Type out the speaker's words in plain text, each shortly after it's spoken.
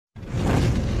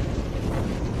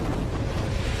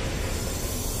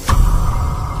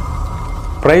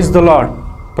Praise the lord.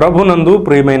 ప్రభునందు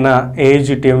ప్రియమైన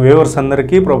ఏజిటిఎం viewers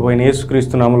అందరికీ ప్రభు అయిన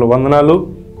యేసుక్రీస్తు నామములో వందనాలు.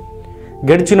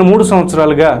 గడిచిన 3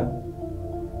 సంవత్సరాలుగా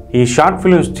ఈ షార్ట్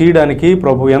ఫిల్మ్స్ తీయడానికి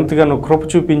ప్రభు ఎంతగానో కృప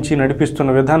చూపించి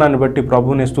నడిపిస్తున్న విధానాన్ని బట్టి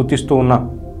ప్రభువుని స్తుతిస్తూ ఉన్నాం.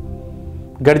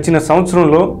 గడిచిన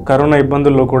సంవత్సరంలో కరోనా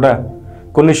ఇబ్బందుల్లో కూడా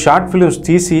కొన్ని షార్ట్ ఫిల్మ్స్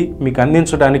తీసి మీకు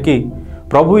అందించడానికి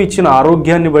ప్రభు ఇచ్చిన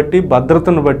ఆరోగ్యాన్ని బట్టి,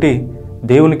 భద్రతను బట్టి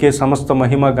దేవునికే సమస్త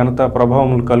మహిమ, ఘనత,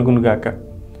 ప్రభావములు కలుగునుగాక.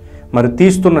 మరి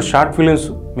తీస్తున్న షార్ట్ ఫిలిమ్స్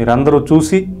మీరందరూ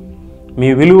చూసి మీ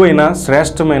విలువైన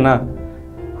శ్రేష్టమైన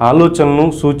ఆలోచనలను,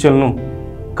 సూచనలను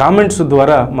కామెంట్స్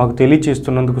ద్వారా మాకు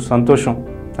తెలియచేస్తున్నందుకు సంతోషం.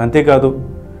 అంతేకాదు,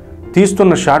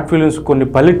 తీస్తున్న షార్ట్ ఫిలిమ్స్ కొన్ని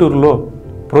పల్లెటూరులో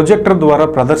ప్రొజెక్టర్ ద్వారా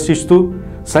ప్రదర్శిస్తూ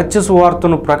సత్య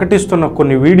సువార్తను ప్రకటిస్తున్న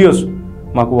కొన్ని వీడియోస్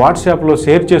మాకు వాట్సాప్లో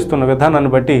షేర్ చేస్తున్న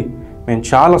విధానాన్ని బట్టి మేము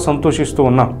చాలా సంతోషిస్తూ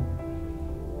ఉన్నాం.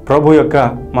 ప్రభు యొక్క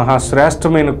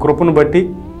మహాశ్రేష్టమైన కృపను బట్టి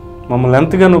మమ్మల్ని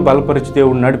ఎంతగానో బలపరిచి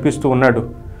దేవుడు నడిపిస్తూ ఉన్నాడు.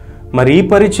 మరి ఈ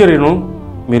పరిచర్యను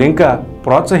మీరు ఇంకా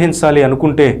ప్రోత్సహించాలి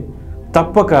అనుకుంటే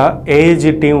తప్పక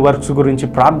ఏఏజీ టీం వర్క్స్ గురించి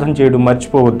ప్రార్థన చేయడం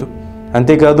మర్చిపోవద్దు.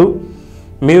 అంతేకాదు,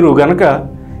 మీరు గనక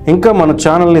ఇంకా మన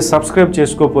ఛానల్ని సబ్స్క్రైబ్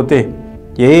చేసుకోకపోతే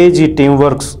ఏఏజీ టీం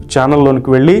వర్క్స్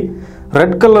ఛానల్లోనికి వెళ్ళి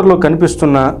రెడ్ కలర్లో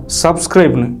కనిపిస్తున్న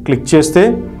సబ్స్క్రైబ్ని క్లిక్ చేస్తే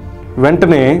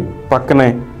వెంటనే పక్కనే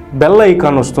బెల్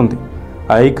ఐకాన్ వస్తుంది.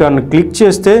 ఆ ఐకాన్ని క్లిక్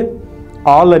చేస్తే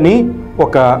ఆల్ అని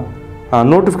ఒక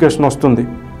నోటిఫికేషన్ వస్తుంది.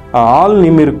 ఆ ఆల్ని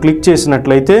మీరు క్లిక్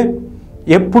చేసినట్లయితే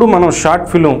ఎప్పుడు మనం షార్ట్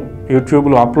ఫిలిం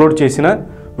యూట్యూబ్లో అప్లోడ్ చేసినా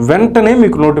వెంటనే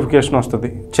మీకు నోటిఫికేషన్ వస్తుంది.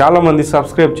 చాలామంది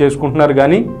సబ్స్క్రైబ్ చేసుకుంటున్నారు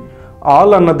కానీ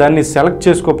ఆల్ అన్న దాన్ని సెలెక్ట్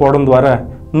చేసుకోకపోవడం ద్వారా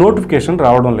నోటిఫికేషన్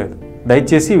రావడం లేదు.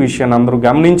 దయచేసి ఈ విషయాన్ని అందరూ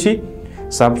గమనించి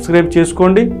సబ్స్క్రైబ్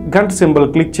చేసుకోండి, గంట సింబల్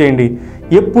క్లిక్ చేయండి.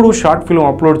 ఎప్పుడు షార్ట్ ఫిలిం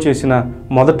అప్లోడ్ చేసినా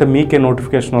మొదట మీకే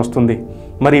నోటిఫికేషన్ వస్తుంది.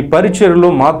 మరి ఈ పరిచర్యలో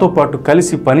మాతో పాటు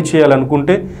కలిసి పని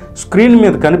చేయాలనుకుంటే స్క్రీన్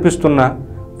మీద కనిపిస్తున్న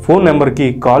ఫోన్ నెంబర్కి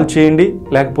కాల్ చేయండి,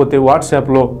 లేకపోతే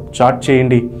వాట్సాప్లో చాట్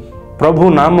చేయండి. ప్రభు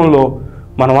నామంలో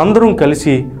మనం అందరం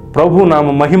కలిసి ప్రభు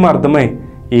నామ మహిమార్థమై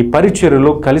ఈ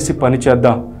పరిచర్యలో కలిసి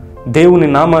పనిచేద్దాం. దేవుని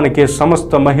నామానికే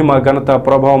సమస్త మహిమ, ఘనత,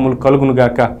 ప్రభావములు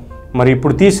కలుగునుగాక. మరి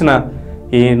ఇప్పుడు తీసిన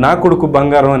ఈ నా కొడుకు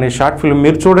బంగారం అనే షార్ట్ ఫిల్మ్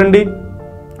మీరు చూడండి,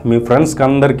 మీ ఫ్రెండ్స్కి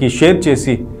అందరికీ షేర్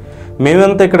చేసి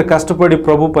మేమంతా ఇక్కడ కష్టపడి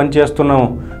ప్రభు పనిచేస్తున్నాము,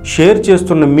 షేర్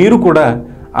చేస్తున్న మీరు కూడా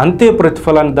అంతే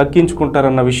ప్రతిఫలాన్ని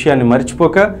దక్కించుకుంటారన్న విషయాన్ని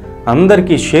మర్చిపోక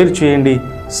అందరికీ షేర్ చేయండి,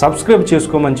 సబ్స్క్రైబ్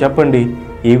చేసుకోమని చెప్పండి.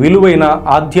 ఈ విలువైన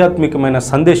ఆధ్యాత్మికమైన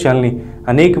సందేశాల్ని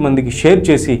అనేక మందికి షేర్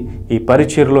చేసి ఈ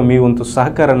పరిచర్యలో మీ వంతు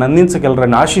సహకారాన్ని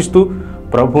అందించగలరని ఆశిస్తూ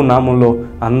ప్రభు నామంలో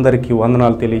అందరికీ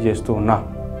వందనాలు తెలియజేస్తూ ఉన్నా.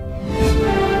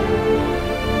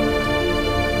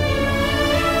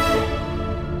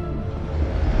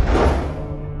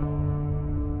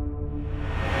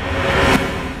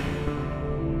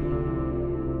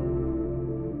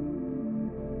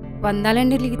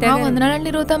 వందాలండి. వందనాలండి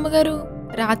రూతమ్మ గారు.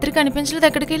 రాత్రి కనిపించలేదు,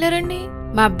 ఎక్కడికి వెళ్ళారండి?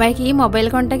 మా అబ్బాయికి మొబైల్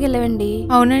కొంటకి వెళ్ళామండి.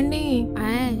 అవునండి.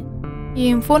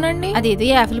 ఏం ఫోన్ అండి? అదేదో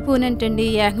యాపిల్ ఫోన్ అంటండి,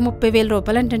 30,000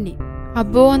 రూపాయలు అంటండి.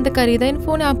 అబ్బో, అంత ఖరీదైన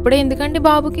ఫోన్ అప్పుడే ఎందుకండి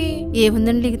బాబుకి?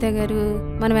 ఏముందండి లిఖిత గారు,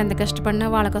 మనం ఎంత కష్టపడినా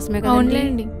వాళ్ళ కోసమే కదా.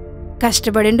 అవునులేండి.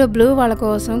 కష్టపడిన డబ్బులు వాళ్ళ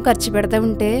కోసం ఖర్చు పెడతా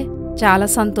ఉంటే చాలా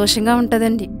సంతోషంగా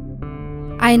ఉంటుందండి.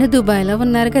 ఆయన దుబాయ్లో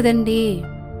ఉన్నారు కదండి,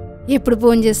 ఎప్పుడు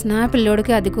ఫోన్ చేసినా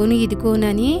పిల్లోడికి అదికోని ఇదికోని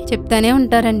అని చెప్తానే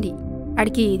ఉంటారండి.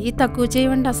 ఆడికి ఇది తక్కువ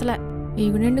చేయవండి అసలు.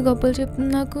 ఈవినండి గొప్పలు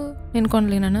చెప్తుంది నాకు. నేను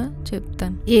కొనలేనా?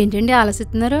 చెప్తాను. ఏంటండి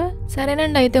ఆలోచిస్తున్నారు?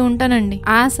 సరేనండి, అయితే ఉంటానండి.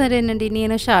 సరేనండి,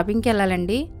 నేను షాపింగ్కి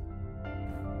వెళ్ళాలండి.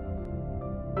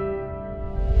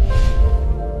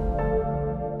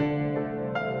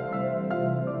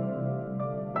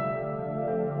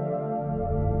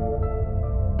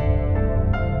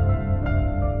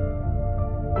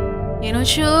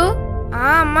 ఏనొచ్చు?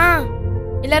 అమ్మా,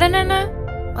 ఇలారా నాన్న.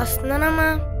 వస్తున్నానమ్మా.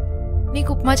 నీకు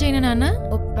ఉప్మా చేయనా నాన్న?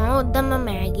 ఉప్మా వద్దమ్మా,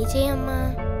 మ్యాగీ చేయమ్మా.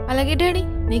 అలాగే డాడీ,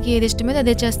 నీకు ఏది ఇష్టమైతే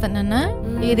అదే చేస్తాను నాన్న.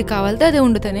 ఏది కావాలితే అదే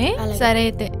వండుతానే. సరే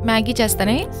అయితే మ్యాగీ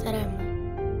చేస్తానే. సరే అమ్మా.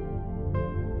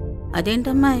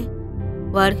 అదేంటమ్మాయి,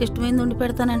 వాడికి ఇష్టమైంది వండి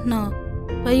పెడతానంటున్నావు,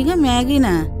 పైగా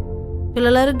మ్యాగీనా?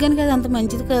 పిల్లల ఆరోగ్యానికి అది అంత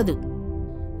మంచిది కాదు.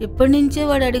 ఇప్పటి నుంచే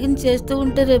వాడు అడిగింది చేస్తూ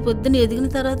ఉంటే రేపొద్దున ఎదిగిన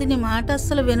తర్వాత నీ మాట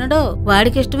అస్సలు వినడో.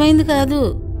 వాడికి ఇష్టమైంది కాదు,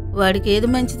 వాడికి ఏది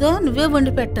మంచిదో నువ్వే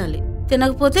వండి పెట్టాలి.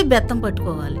 తినకపోతే బెత్తం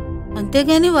పట్టుకోవాలి.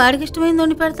 అంతేగాని వాడికి ఇష్టమైంది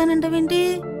వండి పెడతానంటావేంటి?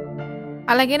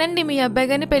 అలాగేనండి, మీ అబ్బాయి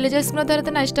గారిని పెళ్లి చేసుకున్న తర్వాత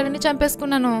నా ఇష్టాలని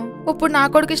చంపేసుకున్నాను. ఇప్పుడు నా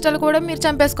కొడుకు ఇష్టాలు కూడా మీరు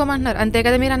చంపేసుకోమంటున్నారు, అంతే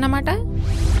కదా మీరు అన్నమాట?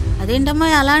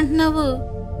 అదేంటమ్మాయి అలా అంటున్నావు?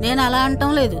 నేను అలా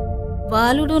అంటాం లేదు.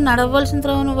 బాలుడు నడవలసిన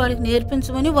త్రోవను వాడికి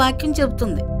నేర్పించమని వాక్యం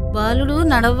చెబుతుంది. బాలుడు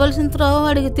నడవలసిన త్రోవ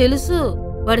వాడికి తెలుసు,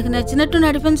 వాడికి నచ్చినట్టు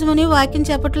నడిపించమని వాక్యం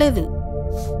చెప్పట్లేదు.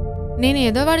 నేను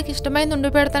ఏదో వాడికి ఇష్టమైంది ఉండి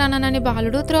పెడతానని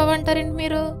బాలుడు త్రోవ అంటారండి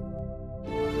మీరు.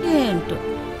 ఏంటో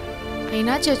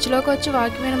అయినా చర్చిలోకి వచ్చి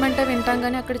వాక్యం వినమంటే వింటాం,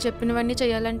 కానీ అక్కడ చెప్పినవన్నీ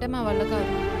చేయాలంటే మా వల్ల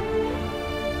కాదు.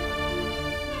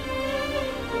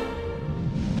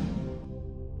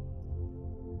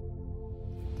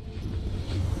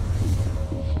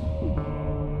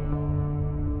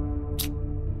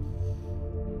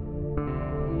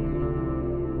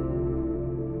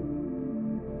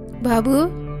 బాబు,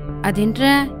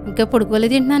 అదేంట్రా ఇంకా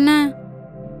పడుకోలేదు ఏంటన్నా?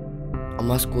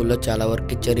 అమ్మ స్కూల్లో చాలా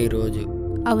వర్క్ ఇచ్చారు ఈరోజు.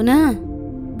 అవునా?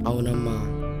 అవునమ్మా.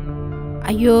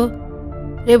 అయ్యో,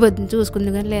 రేపొద్దున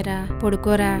చూసుకుంది కానీ లేరా,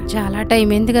 పడుకోరా, చాలా టైం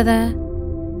అయింది కదా.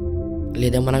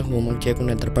 లేదమ్మా, నాకు హోంవర్క్ చేయకుండా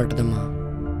నిద్ర పట్టదమ్మా.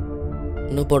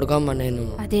 నువ్వు పడుకోమ్మా. నేను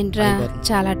అదేంట్రా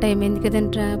చాలా టైం అయింది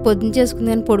కదేంట్రా, పొద్దున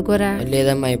చేసుకుంది కానీ పడుకోరా.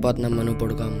 లేదమ్మా, అయిపోతుందమ్మా, నువ్వు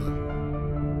పడుకోమ్మా.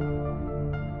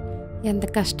 ఎంత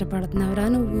కష్టపడుతున్నావురా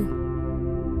నువ్వు.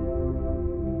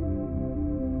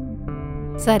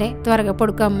 సరే త్వరగా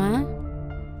పడుకోమ్మా,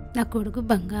 నా కొడుకు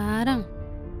బంగారం.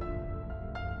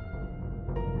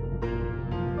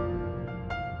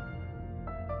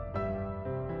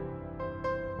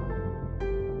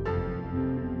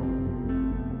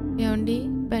 ఏమండి,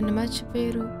 పెన్ను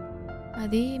మర్చిపోయారు.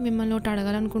 అది మిమ్మల్ని ఒకటి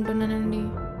అడగాలనుకుంటున్నానండి.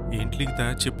 ఏంటి లిఖిత,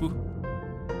 చెప్పు.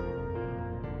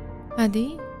 అది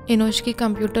ఎనోష్కి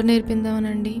కంప్యూటర్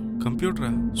నేర్పిందామనండి.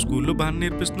 కంప్యూటరా? స్కూల్లో బాగా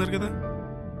నేర్పిస్తున్నారు కదా.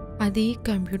 అది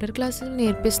కంప్యూటర్ క్లాసులు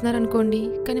నేర్పిస్తున్నారు అనుకోండి,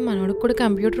 కానీ మనోడికి కూడా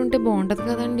కంప్యూటర్ ఉంటే బాగుంటుంది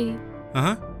కదండి.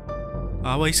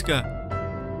 ఆ వయసుగా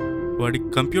వాడికి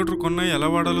కంప్యూటర్ కొన్నా ఎలా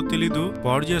వాడాలో తెలీదు,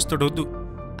 పాడు చేస్తాడు. వద్దు.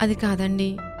 అది కాదండి,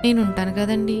 నేను ఉంటాను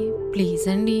కదండి, ప్లీజ్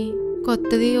అండి.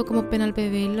 కొత్తది ఒక 30-40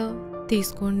 వేల్లో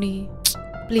తీసుకోండి,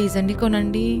 ప్లీజ్ అండి,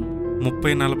 కొనండి.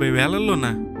 30-40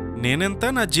 వేలల్లోనా? నేనెంత,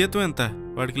 నా జీతం ఎంత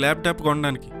వాడికి ల్యాప్టాప్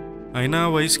కొనడానికి? అయినా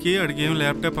వయసుకి వాడికి ఏం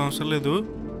ల్యాప్టాప్ అవసరం లేదు.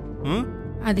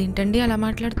 అదేంటండి అలా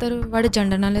మాట్లాడతారు? వాడి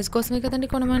జెండర్ నాలెడ్జ్ కోసమే కదండి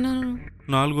కొనమన్నాను.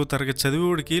 4వ తరగతి చదివి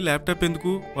వాడికి ల్యాప్టాప్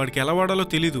ఎందుకు? వాడికి ఎలా వాడాలో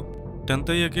తెలీదు.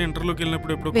 10th అయ్యాక ఇంటర్లోకి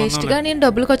వెళ్ళినప్పుడు ఎప్పుడు వేస్ట్ గా నేను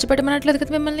డబ్బులు ఖర్చు పెట్టమనట్లేదు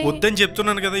కదా మిమ్మల్ని. వద్దని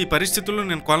చెప్తున్నాను కదా, ఈ పరిస్థితుల్లో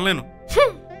నేను కొనలేను.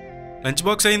 లంచ్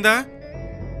బాక్స్ అయిందా?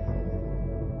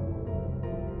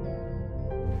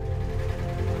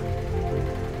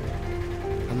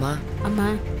 అమ్మా, అమ్మా,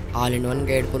 ఆల్ ఇన్ వన్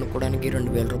గైడ్ కొనుక్కోవడానికి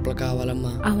 2000 రూపాయలు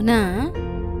కావాలమ్మా. అవునా?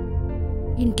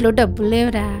 ఇంట్లో డబ్బులు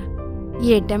లేవురా,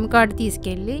 ఏటీఎం కార్డు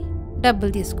తీసుకెళ్ళి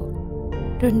డబ్బులు తీసుకో.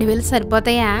 2000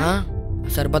 సరిపోతాయా?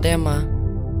 సరిపోతాయమ్మా.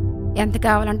 ఎంత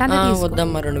కావాలంటే అంత తీసుకో.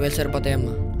 వద్దమ్మా, 2000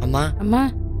 సరిపోతాయమ్మా. అమ్మా, అమ్మా,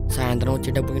 సాయంత్రం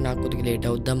వచ్చేటప్పటికి నాకు కొద్దిగా లేట్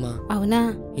అవుద్దమ్మా. అవునా?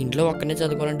 ఇంట్లో ఒక్కనే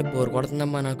చదువుకోవాలంటే బోర్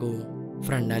కొడుతుందమ్మా నాకు.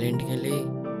 ఫ్రెండ్ వాళ్ళ ఇంటికి వెళ్ళి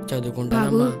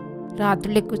చదువుకుంటానమ్మా.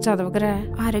 రాత్రులు ఎక్కువ చదవకరా,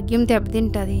 ఆరోగ్యం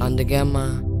దెబ్బతింటది. అందుకే అమ్మా.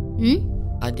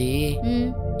 అది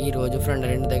ఈ రోజు ఫ్రెండ్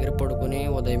వాళ్ళ ఇంటి దగ్గర పడుకుని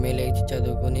ఉదయమే లేచి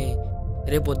చదువుకుని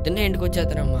రేపు పొద్దున్నే ఇంటికి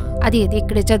వచ్చేస్తానమ్మా. అది ఏది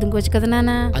ఇక్కడే చదువుకోవచ్చు కదా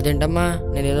నాన్న. అదేంటమ్మా,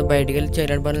 నేనేదో బయటికి వెళ్ళి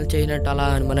చేయలేని పనులు చేసినట్టు అలా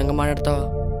అనుమానంగా మాట్లాడతావు.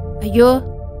 అయ్యో,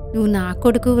 నువ్వు నా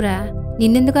కొడుకురా,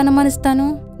 నిన్నెందుకు అనుమానిస్తాను?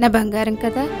 నా బంగారం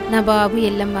కదా, నా బాబు.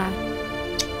 ఎల్లమ్మా.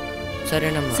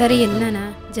 సరేనమ్మా. సరే వెళ్ళానా,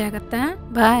 జాగ్రత్త,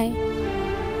 బాయ్.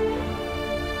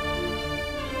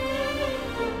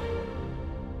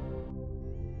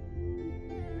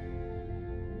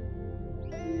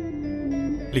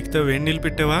 లిఖిత, వేడి నీళ్ళు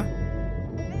పెట్టావా?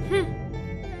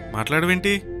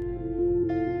 మాట్లాడవేంటి?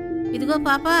 ఇదిగో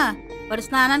పాప, వాడు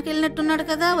స్నానానికి వెళ్ళినట్టున్నాడు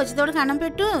కదా, వచ్చేతోడికి అన్నం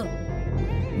పెట్టు.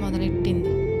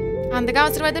 మొదలెట్టింది. అంతగా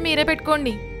అవసరమైతే మీరే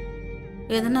పెట్టుకోండి.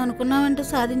 ఏదన్నా అనుకున్నావంటే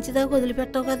సాధించేదాకా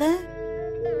వదిలిపెట్టావు కదా.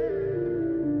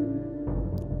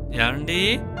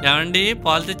 ఏమండి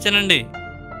పాలు తెచ్చానండి.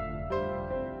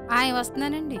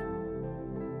 వస్తున్నానండి.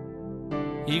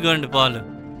 ఇగోండి పాలు.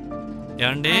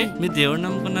 ఏమండి, మీ దేవుడిని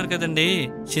నమ్ముకున్నారు కదండి,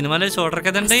 సినిమాలే చూడరు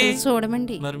కదండి?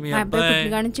 చూడమండి. మరి మీ అబ్బాయి అబ్బాయి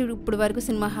పుట్టిన నుంచి ఇప్పుడు వరకు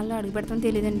సినిమా హాల్లో అడుగు పెడతాం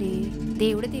తెలియదండి.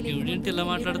 దేవుడే తెలియదు. ఇలా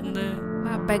మాట్లాడుతుంది.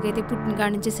 మా అబ్బాయికి అయితే పుట్టిన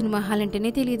కాడి నుంచి సినిమా హాల్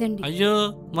అంటేనే తెలియదండి. అయ్యో,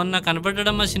 మొన్న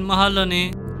కనపడ్డాడమ్మా సినిమా హాల్లోని.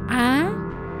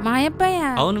 మా అబ్బాయా?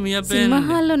 అవును, మీ అబ్బాయి. సినిమా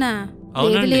హాల్లోనా?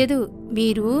 లేదు లేదు,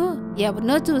 మీరు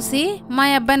ఎవరినో చూసి మా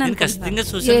అబ్బాయిని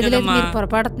మీరు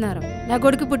పొరపాడుతున్నారు. నా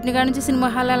కొడుకు పుట్టిన కాడి నుంచి సినిమా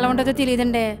హాల్ ఎలా ఉంటుందో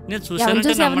తెలియదండి.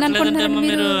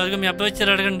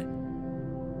 అడగండి.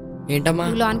 ఏంటమ్మా?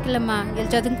 లోనికి వెళ్ళమ్మా,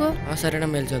 వెళ్ళి చదువుకో.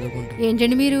 సరేనమ్మా, వెళ్ళి చదువుకుంటా.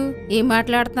 ఏంటండి మీరు ఏం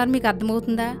మాట్లాడుతున్నారు? మీకు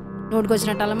అర్థమవుతుందా? నోటికి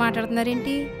వచ్చినట్టు అలా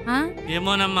మాట్లాడుతున్నారేంటి?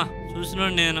 ఏమోనమ్మా,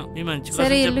 చూసినోడు నేను. మీ మంచి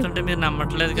కోసం చెప్తుంటే మీరు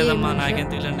నమ్మట్లేదు కదమ్మా,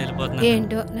 నాకెందుకు వెళ్ళిపోతున్నా.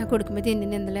 ఏంటో నా కొడుకు మీద ఎన్ని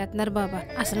నిందలేస్తున్నారు బాబా.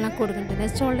 అసలు నా కొడుకు అంటేనే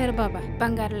చూడలేరు బాబా.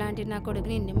 బంగారు లాంటి నా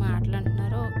కొడుకుని ఎన్ని మాటలు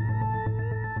అంటున్నారు.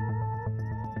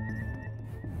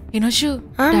 ఇనోషు,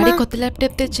 డాడీ కొత్త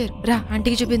ల్యాప్టాప్ తెచ్చారు, రా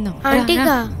ఆంటీకి చూపిందాం.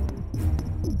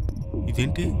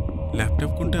 ఇదేంటి,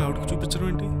 ల్యాప్టాప్ కొంటే ఆవిడకి చూపించడం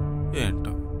ఏంటి?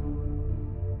 ఏంటో.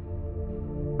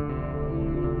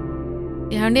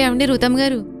 ఏమండి రూతమ్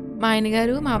గారు, మా ఆయన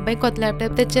గారు మా అబ్బాయి కొత్త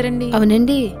ల్యాప్టాప్ తెచ్చారండి.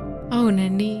 అవునండి.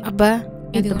 అవునండి. అబ్బా,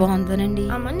 ఎంత బాగుందోనండి.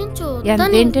 అమ్మ నేను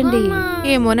ఎంతేంటండి? చూద్దాను.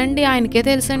 ఏమోనండి, ఆయనకే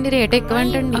తెలుసండి, రేట్ ఎక్కువ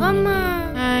అంటండి. అమ్మా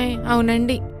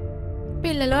అవునండి,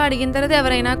 పిల్లలు అడిగిన తర్వాత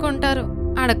ఎవరైనా కొంటారు,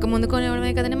 అడక్క ముందు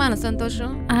కొనేవడమే కదండి మన సంతోషం.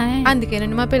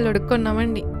 అందుకేనండి మా పిల్లడికి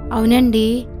కొన్నామండి. అవునండి,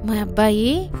 మా అబ్బాయి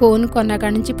ఫోన్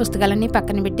కొన్నాక నుంచి పుస్తకాలన్నీ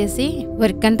పక్కన పెట్టేసి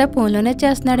వర్క్ అంతా ఫోన్లోనే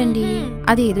చేస్తున్నాడండి.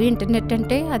 అది ఏదో ఇంటర్నెట్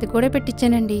అంటే అది కూడా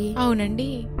పెట్టించానండి. అవునండి,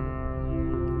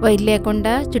 వైర్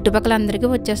లేకుండా చుట్టుపక్కల అందరికీ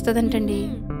వచ్చేస్తుందంటండి.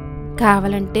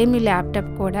 కావాలంటే మీ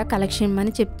ల్యాప్టాప్ కూడా కలెక్షన్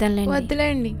ఇమ్మని చెప్తానులేండి.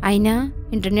 వద్దులేండి. అయినా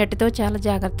ఇంటర్నెట్తో చాలా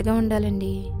జాగ్రత్తగా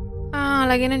ఉండాలండి.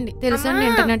 అలాగేనండి, తెలుసండి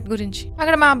ఇంటర్నెట్ గురించి.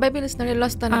 అక్కడ మా అబ్బాయి పిలుస్తున్నాడు,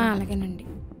 వెళ్ళొస్తాను. అలాగేనండి.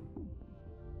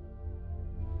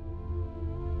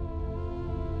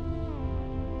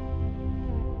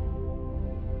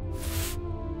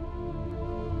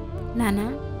 నానా,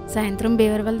 సాయంత్రం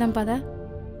బేవర్ వెళ్దాం పదా.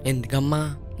 ఎందుకమ్మా?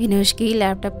 ఇనుష్కి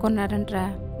ల్యాప్టాప్ కొన్నారంట్రా,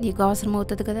 నీకు అవసరం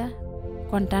అవుతుంది కదా,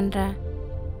 కొంటాన్రా.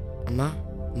 అమ్మా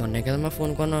మొన్నే కదమ్మా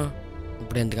ఫోన్ కొన్నావు,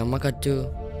 ఇప్పుడు ఎందుకమ్మా ఖర్చు?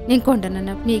 నేను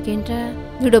కొంటానన్నా నీకేంట్రా,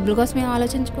 నువ్వు డబ్బుల కోసమే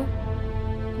ఆలోచించుకో,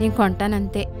 నేను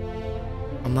కొంటానంతే.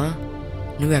 అమ్మా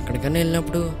నువ్వు ఎక్కడికైనా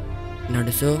వెళ్ళినప్పుడు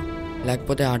నడుసో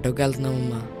లేకపోతే ఆటోకి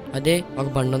వెళ్తున్నావమ్మా. అదే ఒక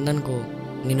బండి ఉందనుకో,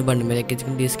 నేను బండి మీద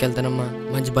ఎక్కించుకుని తీసుకెళ్తానమ్మా.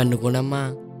 మంచి బండి కొనమ్మా.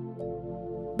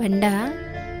 బండా?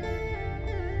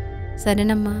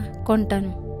 సరేనమ్మా,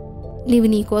 కొంటాను. నీవు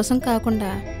నీ కోసం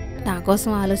కాకుండా నా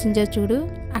కోసం ఆలోచించా చూడు,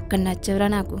 అక్కడ నచ్చవరా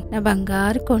నాకు, నా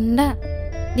బంగారు కొండ.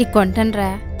 నీకు కొంటానురా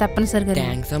తప్పనిసరిగా.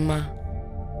 థ్యాంక్స్ అమ్మా.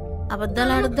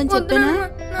 అబద్ధాలు ఆడొద్దని చెప్పానా?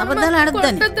 అబద్ధాలు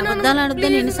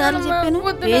ఆడొద్దని ఎన్నిసార్లు చెప్పాను?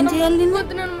 ఏం చేయాలి నిన్ను?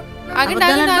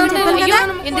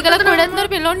 ఎందుకలా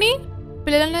కొడేస్తున్నారు పిల్లోని?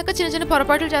 పిల్లలన్నాక చిన్న చిన్న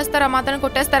పొరపాట్లు చేస్తారా, మాత్రం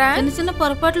కొట్టేస్తారా? చిన్న చిన్న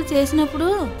పొరపాట్లు చేసినప్పుడు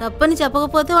తప్పని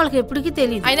చెప్పకపోతే వాళ్ళకి ఎప్పటికీ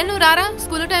తెలియదు. అయినా నువ్వు రారా,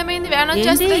 స్కూల్ టైం అయింది, వ్యాన్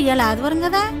వచ్చేస్తుంది. ఇవాళ ఆదివారం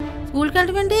కదా, స్కూల్కి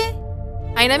వెళ్ళటమేంటి?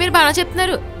 అయినా మీరు బాగా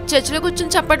చెప్తున్నారు, చర్చిలో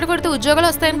కూర్చొని చప్పట్లు కొడితే ఉద్యోగాలు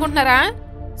వస్తాయి అనుకుంటున్నారా?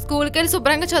 స్కూల్కి వెళ్ళి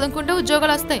శుభ్రంగా చదువుకుంటే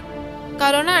ఉద్యోగాలు వస్తాయి.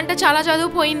 కరోనా అంటే చాలా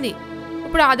చదువు పోయింది,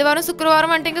 ఇప్పుడు ఆదివారం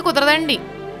శుక్రవారం అంటే ఇంకా కుదరదండి.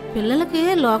 పిల్లలకి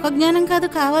లోక జ్ఞానం కాదు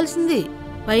కావాల్సింది,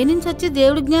 పైనుంచి వచ్చి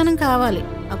దేవుడి జ్ఞానం కావాలి.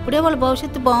 అప్పుడే వాళ్ళ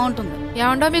భవిష్యత్తు బాగుంటుంది.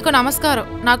 ఏమండో మీకు నమస్కారం,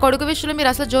 నా కొడుకు విషయంలో మీరు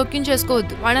అసలు జోక్యం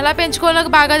చేసుకోవద్దు, వాడిని ఎలా పెంచుకోవాలో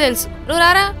నాకు బాగా తెలుసు. నువ్వు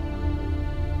రారా.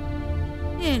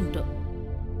 ఏంటో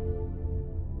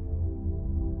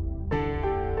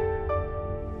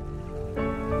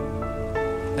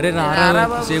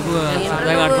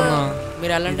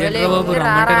మీరు వెళ్ళండి.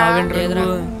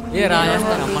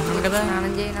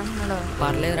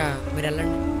 పర్లేదురా, మీరు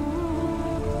వెళ్ళండి.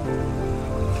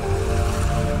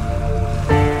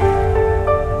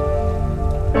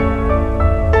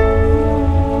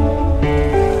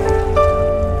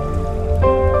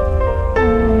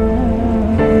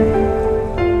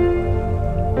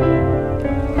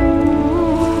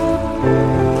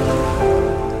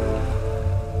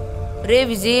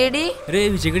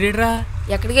 విజయగడేట్రా?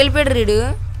 ఎక్కడికి వెళ్ళిపోయాడు రీడు?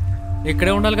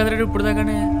 ఇక్కడే ఉండాలి కదా రీడు, ఇప్పుడు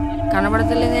దాకానే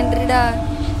కనబడతలేదేంటి రీడా?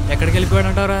 ఎక్కడికి వెళ్ళిపోయాడు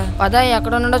అంటారా? పదా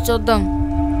ఎక్కడ ఉన్నాడో చూద్దాం.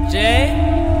 విజయ్,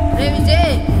 రే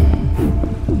విజయ్,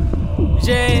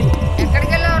 విజయ్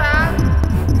ఎక్కడికి వెళ్ళావురా?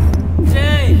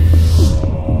 విజయ్,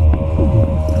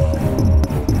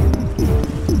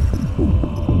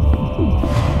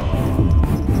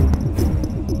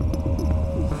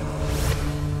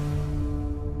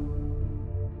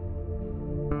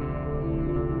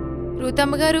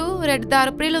 రూతమ్మ గారు, రెడ్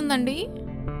దారప్రియులు ఉందండి.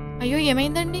 అయ్యో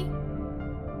ఏమైందండి?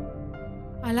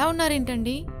 అలా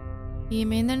ఉన్నారేంటండి?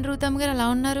 ఏమైందండి రూతమ్మ గారు అలా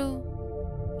ఉన్నారు?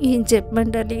 ఏం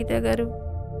చెప్పమంటారు లీత గారు,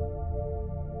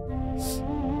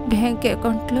 బ్యాంక్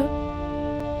అకౌంట్లో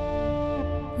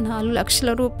 4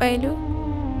 లక్షల రూపాయలు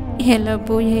ఎలా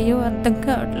పోయాయో అర్థం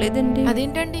కావట్లేదండి.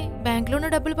 అదేంటండి, బ్యాంకులో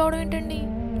ఉన్న డబ్బులు పోవడం ఏంటండి?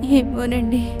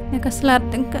 ఏమోనండి, నాకు అసలు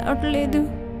అర్థం కావట్లేదు.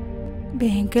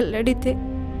 బ్యాంక్ వెళ్ళి అడిగితే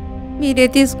మీరే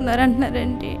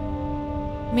తీసుకున్నారంటున్నారండి.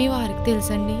 మీ వారికి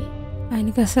తెలుసండి?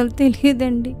 ఆయనకి అసలు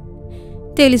తెలియదండి,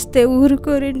 తెలిస్తే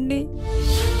ఊరుకోరండి.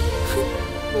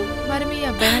 మరి మీ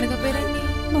అబ్బాయిని అడగపోయారండి?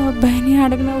 మా అబ్బాయిని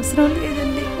అడగన అవసరం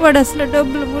లేదండి, వాడు అసలు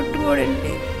డబ్బులు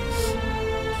ముట్టుకోడండి.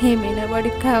 ఏమైనా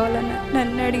వాడికి కావాలన్నా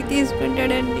నన్ను అడిగి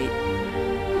తీసుకుంటాడండి.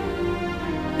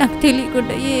 నాకు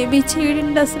తెలియకుండా ఏమీ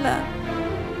చేయడండి. అసలు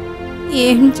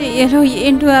ఏం చెయ్యాలో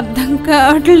ఏంటో అర్థం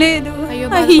కావట్లేదు.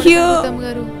 అయ్యో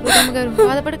గారు,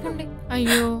 బాధపడకండి.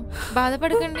 అయ్యో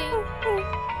బాధపడకండి,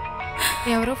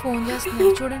 ఎవరో ఫోన్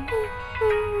చేస్తున్నారు చూడండి.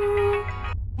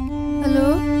 హలో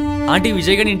ఆంటీ,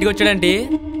 విజయ్ గారి ఇంటికి వచ్చాడంటే?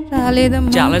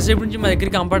 రాలేదమ్మా, చాలాసేపు నుంచి మా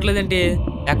దగ్గరికి కంపట్లేదంటే.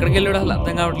 ఎక్కడికి వెళ్ళాడు అసలు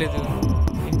అర్థం కావట్లేదు.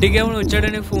 ఇంటికి ఏమైనా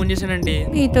వచ్చాడని ఫోన్ చేశానంటే.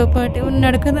 మీతో పాటే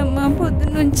ఉన్నాడు కదమ్మా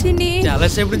పొద్దున్న నుంచి.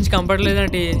 చాలాసేపు నుంచి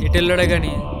కంపట్లేదంటే, ఎటు వెళ్ళాడా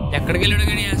కానీ, ఎక్కడికి వెళ్ళాడు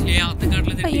కానీ అసలు ఏం అర్థం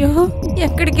కావట్లేదు. అయ్యో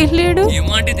ఎక్కడికి వెళ్ళాడు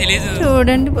ఏమో అంటే తెలియదు.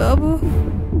 చూడండి బాబు.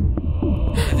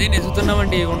 అదే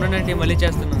నెసుతున్నామండి, ఉండండి మళ్ళీ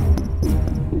చేస్తున్నా.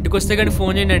 ఇంటికి వస్తే కానీ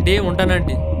ఫోన్ చేయండి ఆంటీ.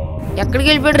 ఉంటానండి. ఎక్కడికి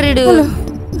వెళ్ళిపోయాడు రీడు?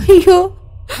 అయ్యో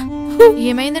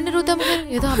ఏమైందండి రూతమ్మ గారు?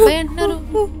 ఏదో అబ్బాయి అంటున్నారు.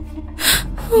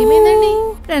 ఏమైందండి?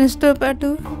 ఫ్రెండ్స్తో పాటు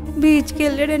బీచ్కి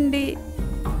వెళ్ళాడండి.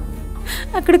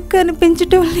 అక్కడ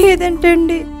కనిపించటం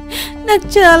లేదంటండి. నాకు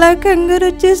చాలా కంగారు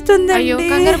వచ్చేస్తుంది. అయ్యో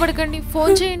కంగారు పడకండి,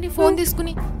 ఫోన్ చేయండి. ఫోన్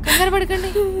తీసుకుని కంగారు పడకండి.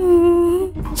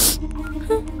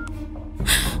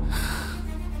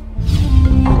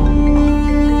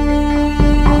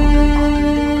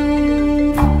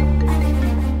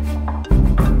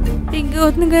 రింగ్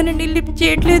అవుతుంది కానీ లిఫ్ట్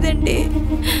చేయట్లేదండి.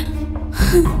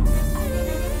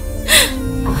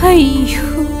 అయ్యో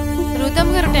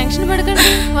రూతమ్మ గారు టెన్షన్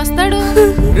పడకండి, వస్తాడు.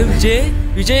 విజయ్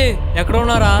విజయ్ ఎక్కడ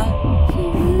ఉన్నారా?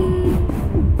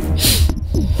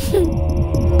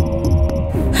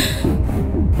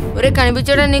 ఒరే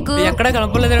కనిపించాడా నీకు? ఎక్కడ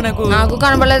కనపడలేదురా నాకు. నాకు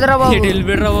కనపడలేదురా బాబు. ఎటు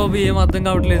వెళ్ళిపోయాడురా బాబు? ఏం అర్థం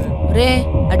కావట్లేదు. రే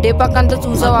అటే పక్కంతా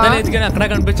చూసావా? లేదు కానీ అక్కడ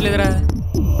కనిపించలేదురా.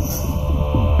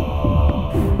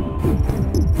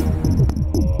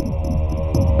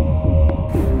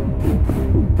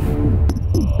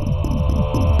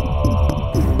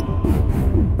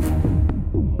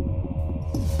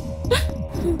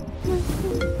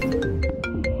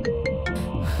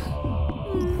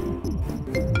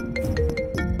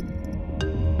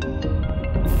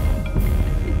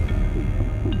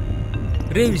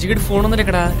 రే విజయగడి ఫోన్ ఉందండి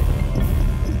ఇక్కడ.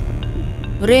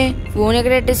 ఒరే ఫోన్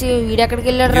ఎక్కడ పెట్టేసి వీడు ఎక్కడికి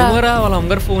వెళ్ళాడు రా? ఏమోరా వాళ్ళ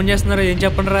అమ్మగారు ఫోన్ చేస్తున్నారు. ఏం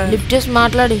చెప్పండి రా. లిఫ్ట్ చేసి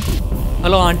మాట్లాడు.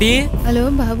 Hello aunty. హలో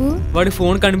బాబు. వాడి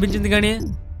ఫోన్ కనిపించింది కానీ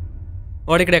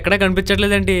వాడు ఇక్కడ ఎక్కడా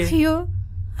కనిపించట్లేదండి. అయ్యో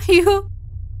అయ్యో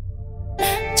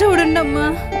చూడండి అమ్మా,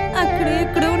 అక్కడే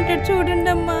ఎక్కడ ఉంటాడు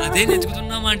చూడండి అమ్మా. అదే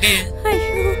వెతుకుతున్నాం ఆంటీ.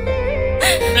 అయ్యో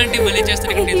ఆంటీ మళ్ళీ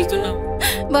చేస్తారు, ఇక్కడ వెతుకుతున్నాం.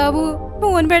 బాబు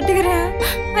ఫోన్ పెట్టగరా.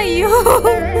 అయ్యో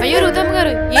అయ్యో రూతమ్మ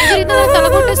గారు ఏం జరిగిందో తల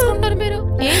కొట్టేసుకుంటారు మీరు.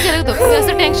 ఏం జరగదు, మీరు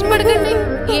అసలు టెన్షన్ పడకండి.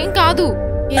 ఏం కాదు.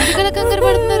 ఎందుకలా కంగారు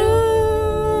పడుతున్నారు?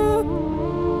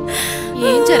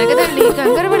 ఏం జరగదండి,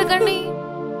 కంగారు పడకండి.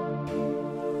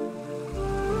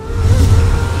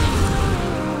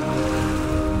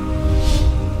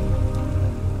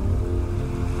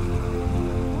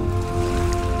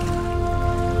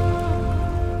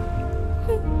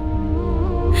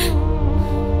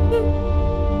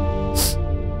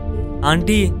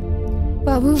 ఆంటీ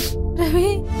బాబు రవి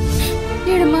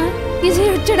ఏడమ్మా విజయ్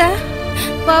వచ్చాడా?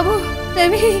 బాబు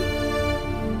రవి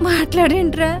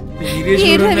మాట్లాడేంట్రా?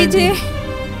 ఏడ్రా విజయ్,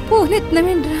 ఫోన్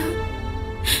ఎత్తున్నామేంట్రా?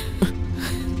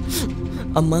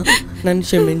 అమ్మా నన్ను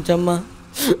క్షమించమ్మా.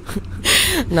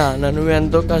 నాన్న నువ్వు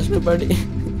ఎంతో కష్టపడి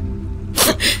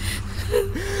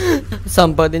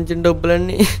సంపాదించిన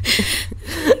డబ్బులన్నీ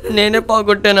నేనే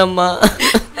పోగొట్టానమ్మా.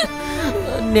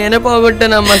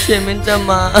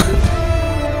 క్షమించమ్మా.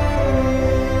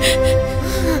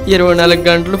 24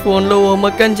 గంటలు ఫోన్లో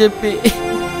హోంవర్క్ అని చెప్పి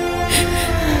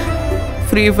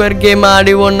ఫ్రీ ఫైర్ గేమ్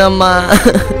ఆడి ఉన్నమ్మా.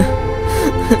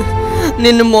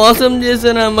 నిన్ను మోసం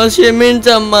చేశానమ్మా,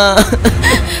 క్షమించమ్మా.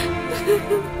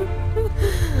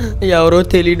 ఎవరో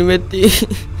తెలియని వ్యక్తి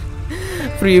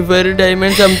free fire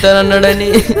diamonds అమ్ముతానన్నాడని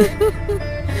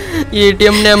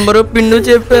ATM number pin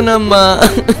చెప్పానమ్మా.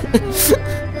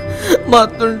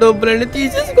 మొత్తం డబ్బులన్నీ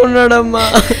తీసేసుకున్నాడమ్మా.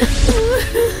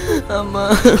 అమ్మా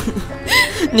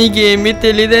నీకేమీ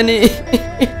తెలీదని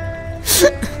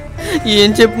ఏం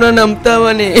చెప్పినా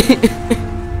నమ్ముతావని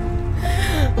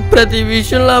ప్రతి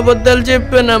విషయంలో అబద్ధాలు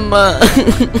చెప్పానమ్మా.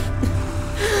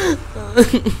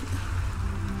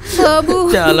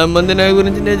 చాలా మంది నా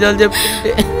గురించి నిజాలు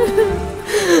చెప్తుంటే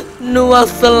నువ్వు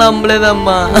అస్సలు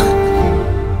నమ్మలేదమ్మా.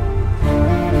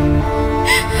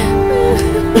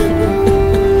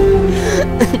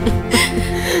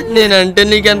 నేనంటే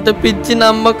నీకెంత పిచ్చి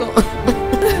నమ్మకం.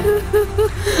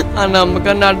 ఆ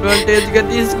నమ్మకాన్ని అడ్వాంటేజ్గా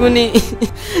తీసుకుని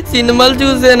సినిమాలు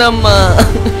చూసానమ్మా,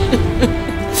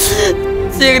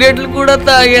 సిగరెట్లు కూడా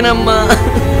తాగానమ్మా.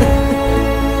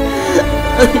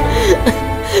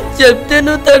 చెప్తే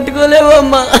నువ్వు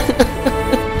తట్టుకోలేవమ్మా.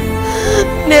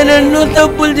 నేను ఎన్నో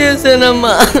తప్పులు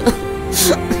చేశానమ్మా.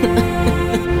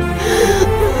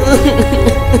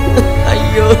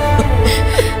 అయ్యో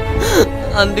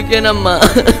అందుకేనమ్మా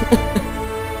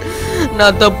నా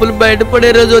తప్పులు బయటపడే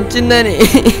రోజు వచ్చిందని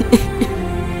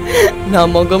నా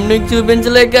ముఖం నీకు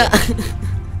చూపించలేక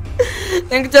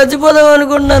ఇంక చచ్చిపోదాం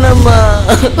అనుకున్నానమ్మా.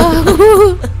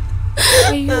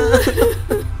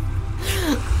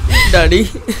 Daddy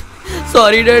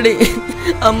sorry daddy.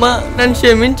 అమ్మా నన్ను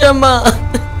క్షమించమ్మా.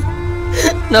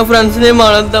 నా ఫ్రెండ్స్ని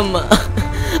మాడొద్దమ్మా,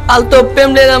 వాళ్ళ తప్పేం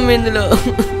లేదమ్మా ఇందులో,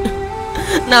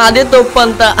 నాదే తప్పు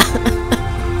అంతా.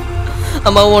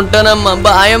 అమ్మ ఉంటానమ్మా,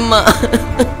 బాయ్ అమ్మా.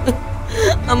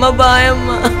 అమ్మ బాయ్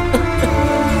అమ్మా.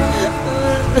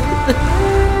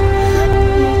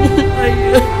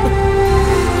 అయ్యో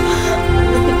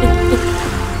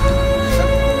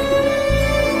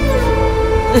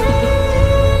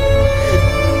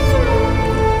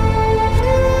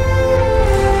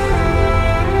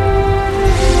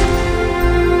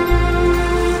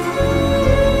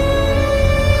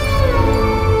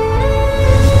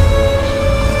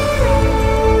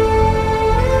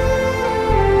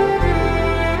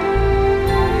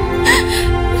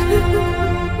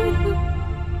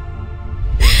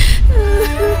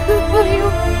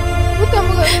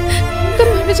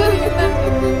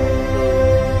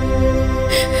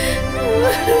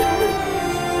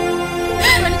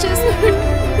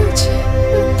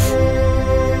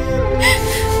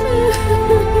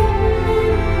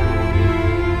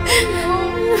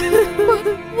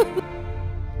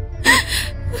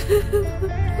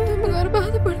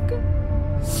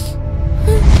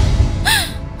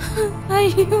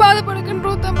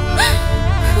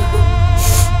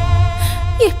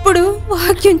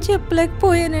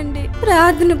చెప్పలేకపోయానండి.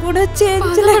 ప్రార్థన కూడా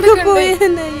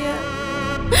చేయించలేకపోయానయ్యా.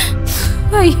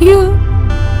 అయ్యో,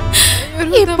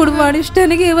 ఇప్పుడు వాడి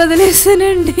ఇష్టానికి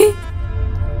వదిలేసానండి.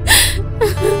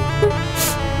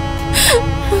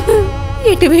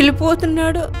 ఎటు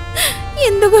వెళ్ళిపోతున్నాడు,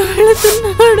 ఎందుకు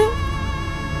వెళుతున్నాడు?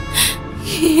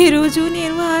 ఈ రోజు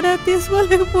నేను ఆరా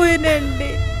తీసుకోలేకపోయానండి.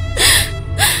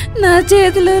 నా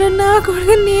చేతిలో నా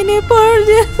కొడుకు నేనే పాడు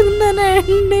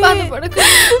చేసుకున్నానండి.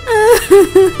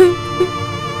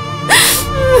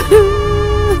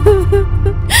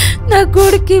 నా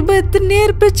కొడుకు బతి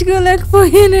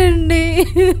నేర్పించుకోలేకపోయానండి.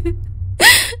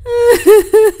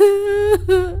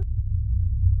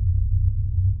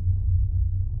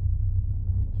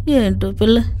 ఏంటో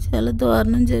పిల్ల, చాలా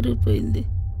దారుణం జరిగిపోయింది.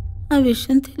 ఆ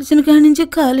విషయం తెలిసిన కాడి నుంచి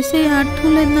కాలిసే ఆడటం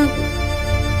లేదు నాకు.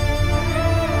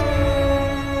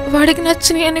 వాడికి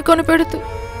నచ్చినవన్నీ కొనిపెడుతూ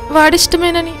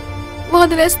వాడిష్టమేనని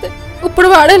వదిలేస్తే ఇప్పుడు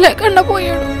వాడే లేకుండా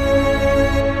పోయాడు.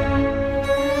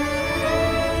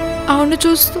 అవును,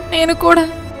 చూస్తూ నేను కూడా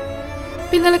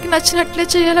పిల్లలకి నచ్చినట్లే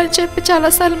చేయాలని చెప్పి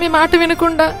చాలాసార్లు మీ మాట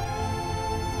వినకుండా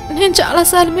నేను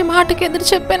చాలాసార్లు మీ మాటకి ఎదురు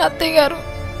చెప్పాను. అత్తయ్య గారు,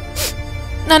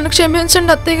 నన్ను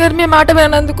క్షమించండి అత్తయ్య గారు, మీ మాట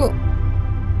వినందుకు.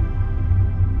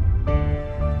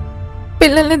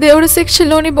 పిల్లల్ని దేవుడి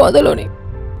శిక్షలోని బోధలోని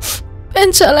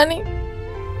పెంచాలని,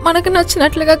 మనకు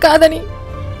నచ్చినట్లుగా కాదని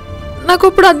నాకు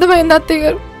ఇప్పుడు అర్థమైంది అత్తయ్య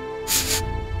గారు.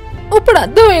 ఇప్పుడు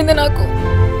అర్థమైంది నాకు.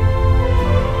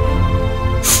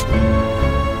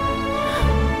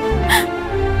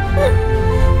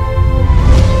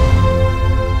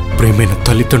 ప్రేమైన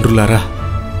తల్లిదండ్రులారా,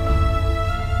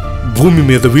 భూమి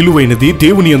మీద విలువైనది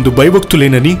దేవుని యందు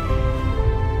భయభక్తులేనని,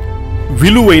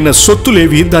 విలువైన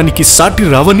సొత్తులేవి దానికి సాటి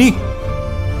రావని,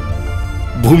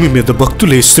 భూమి మీద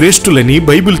భక్తులే శ్రేష్ఠులని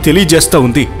బైబిల్ తెలియజేస్తా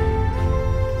ఉంది.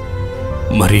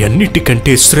 మరి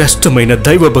అన్నిటికంటే శ్రేష్టమైన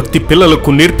దైవభక్తి పిల్లలకు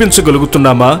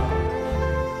నేర్పించగలుగుతున్నామా?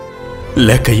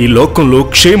 లేక ఈ లోకంలో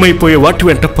క్షేమైపోయే వాటి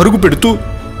వెంట పరుగు పెడుతూ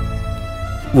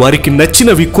వారికి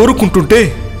నచ్చినవి కోరుకుంటుంటే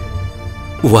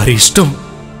వారి ఇష్టం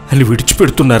అని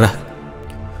విడిచిపెడుతున్నారా?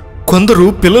 కొందరు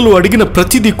పిల్లలు అడిగిన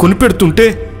ప్రతిదీ కొనిపెడుతుంటే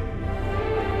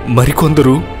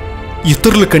మరికొందరు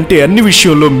ఇతరుల కంటే అన్ని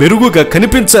విషయంలో మెరుగుగా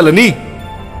కనిపించాలని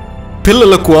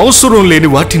పిల్లలకు అవసరం లేని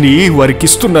వాటిని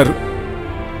వారికిస్తున్నారు.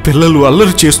 పిల్లలు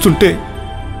అల్లరి చేస్తుంటే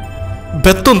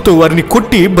బెత్తంతో వారిని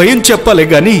కొట్టి భయం చెప్పాలే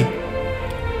గాని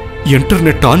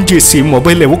ఇంటర్నెట్ ఆన్ చేసి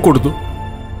మొబైల్ ఇవ్వకూడదు.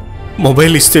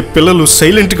 మొబైల్ ఇస్తే పిల్లలు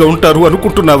సైలెంట్గా ఉంటారు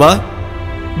అనుకుంటున్నావా?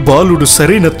 బాలుడు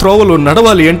సరైన త్రోవలో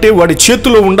నడవాలి అంటే వాడి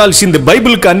చేతిలో ఉండాల్సింది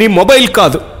బైబిల్ కానీ మొబైల్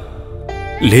కాదు.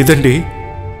 లేదండి,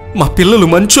 మా పిల్లలు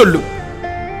మంచోళ్ళు,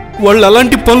 వాళ్ళు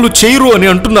అలాంటి పనులు చేయరు అని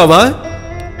అంటున్నావా?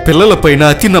 పిల్లలపైన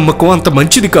అతి నమ్మకం అంత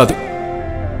మంచిది కాదు.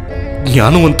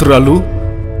 జ్ఞానవంతురాలు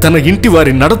తన ఇంటి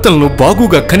వారి నడతలను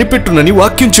బాగుగా కనిపెట్టునని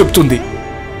వాక్యం చెబుతుంది.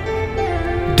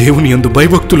 దేవుని యందు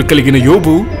భయభక్తులు కలిగిన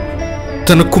యోబు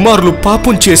తన కుమారులు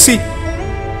పాపం చేసి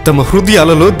తమ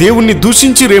హృదయాలలో దేవుణ్ణి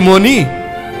దూషించిరేమో అని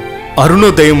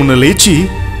అరుణోదయమున లేచి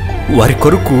వారి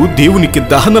కొరకు దేవునికి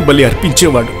దహన బలి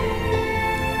అర్పించేవాడు.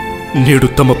 నేడు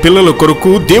తమ పిల్లల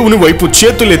కొరకు దేవుని వైపు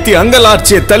చేతులెత్తి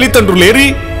అంగలార్చే తల్లిదండ్రులేరి,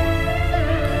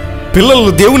 పిల్లలు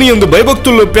దేవుని యందు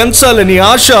భయభక్తుల్లో పెంచాలని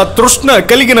ఆశ తృష్ణ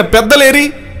కలిగిన పెద్దలేరి,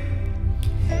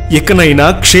 ఇకనైనా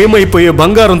క్షేమైపోయే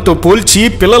బంగారంతో పోల్చి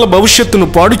పిల్లల భవిష్యత్తును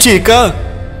పాడు చేయక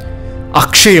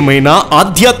అక్షయమైన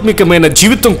ఆధ్యాత్మికమైన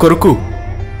జీవితం కొరకు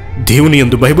దేవుని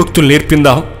యందు భయభక్తులు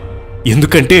నేర్పిందాం.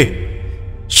 ఎందుకంటే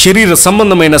శరీర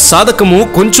సంబంధమైన సాధకము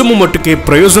కొంచెము మట్టుకే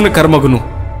ప్రయోజనకరమగును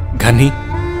గాని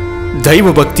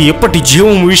దైవభక్తి ఎప్పటి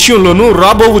జీవం విషయంలోనూ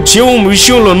రాబో జీవం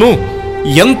విషయంలోనూ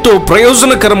ఎంతో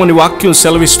ప్రయోజనకరమని వాక్యం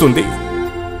సెలవిస్తుంది.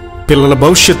 పిల్లల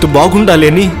భవిష్యత్తు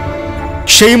బాగుండాలని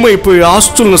క్షయమైపోయే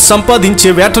ఆస్తులను సంపాదించే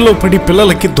వేటలో పడి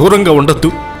పిల్లలకి దూరంగా ఉండద్దు.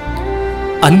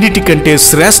 అన్నిటికంటే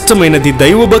శ్రేష్టమైనది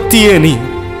దైవభక్తియే అని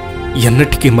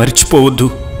ఎన్నటికీ మర్చిపోవద్దు.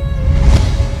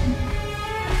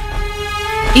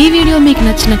 ఈ వీడియో మీకు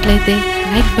నచ్చినట్లయితే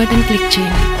లైక్ బటన్ క్లిక్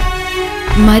చేయండి.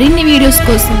 మరిన్ని వీడియోస్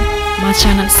కోసం మా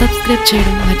ఛానల్ సబ్స్క్రైబ్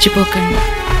చేయడం మర్చిపోకండి.